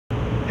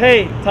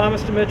Hey,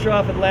 Thomas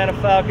Dimitroff, Atlanta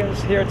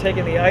Falcons, here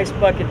taking the Ice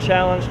Bucket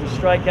Challenge to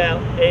strike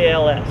out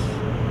ALS.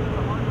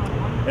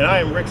 And I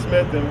am Rick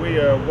Smith, and we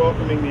are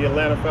welcoming the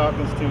Atlanta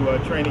Falcons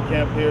to training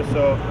camp here.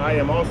 So I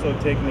am also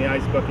taking the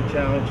Ice Bucket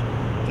Challenge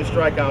to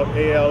strike out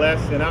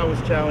ALS, and I was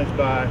challenged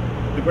by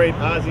the great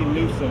Ozzie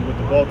Newsome with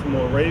the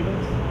Baltimore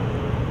Ravens.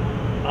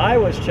 I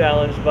was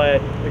challenged by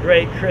the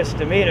great Chris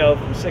Domino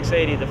from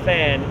 680 The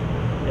Fan,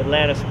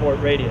 Atlanta Sport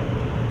Radio.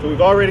 So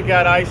we've already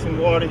got ice and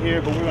water here,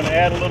 but we're going to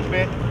add a little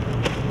bit.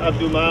 I'll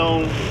do my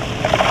own.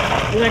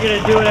 You're not going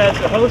to do it as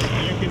the host?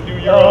 You can do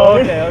your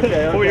own.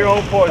 Okay. Pour your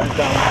own poison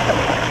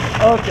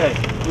down. Okay.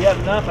 We have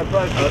enough? I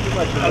probably put too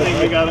much. I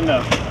think we got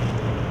enough.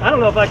 I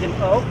don't know if I can.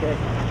 Oh, okay.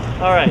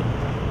 All right.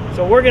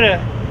 So we're gonna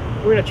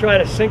try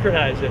to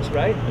synchronize this,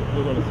 right?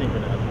 We're going to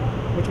synchronize.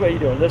 Which way are you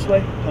doing? This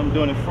way? I'm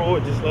doing it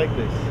forward, just like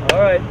this.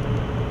 All right.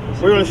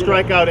 We're going to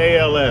strike out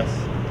ALS.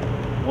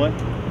 1,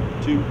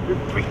 2,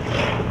 3.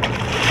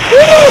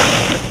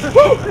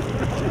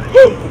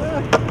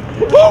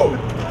 Woo!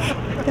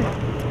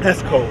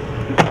 That's cold.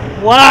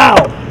 Wow.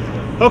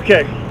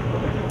 Okay.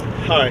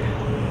 All right.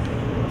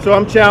 So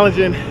I'm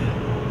challenging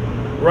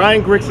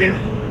Ryan Grigson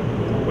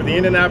with the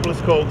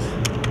Indianapolis Colts,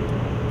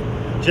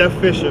 Jeff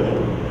Fisher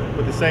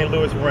with the St.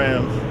 Louis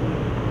Rams,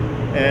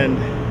 and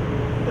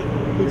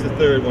who's the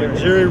third one?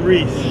 Jerry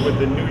Reese with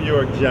the New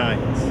York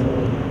Giants.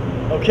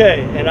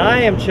 Okay, and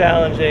I am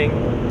challenging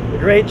the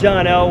great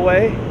John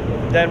Elway,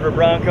 Denver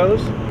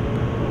Broncos.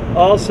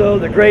 Also,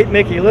 the great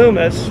Mickey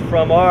Loomis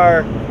from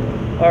our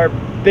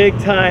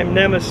big-time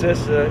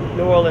nemesis, the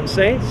New Orleans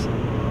Saints,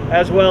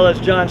 as well as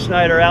John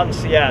Schneider out in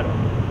Seattle.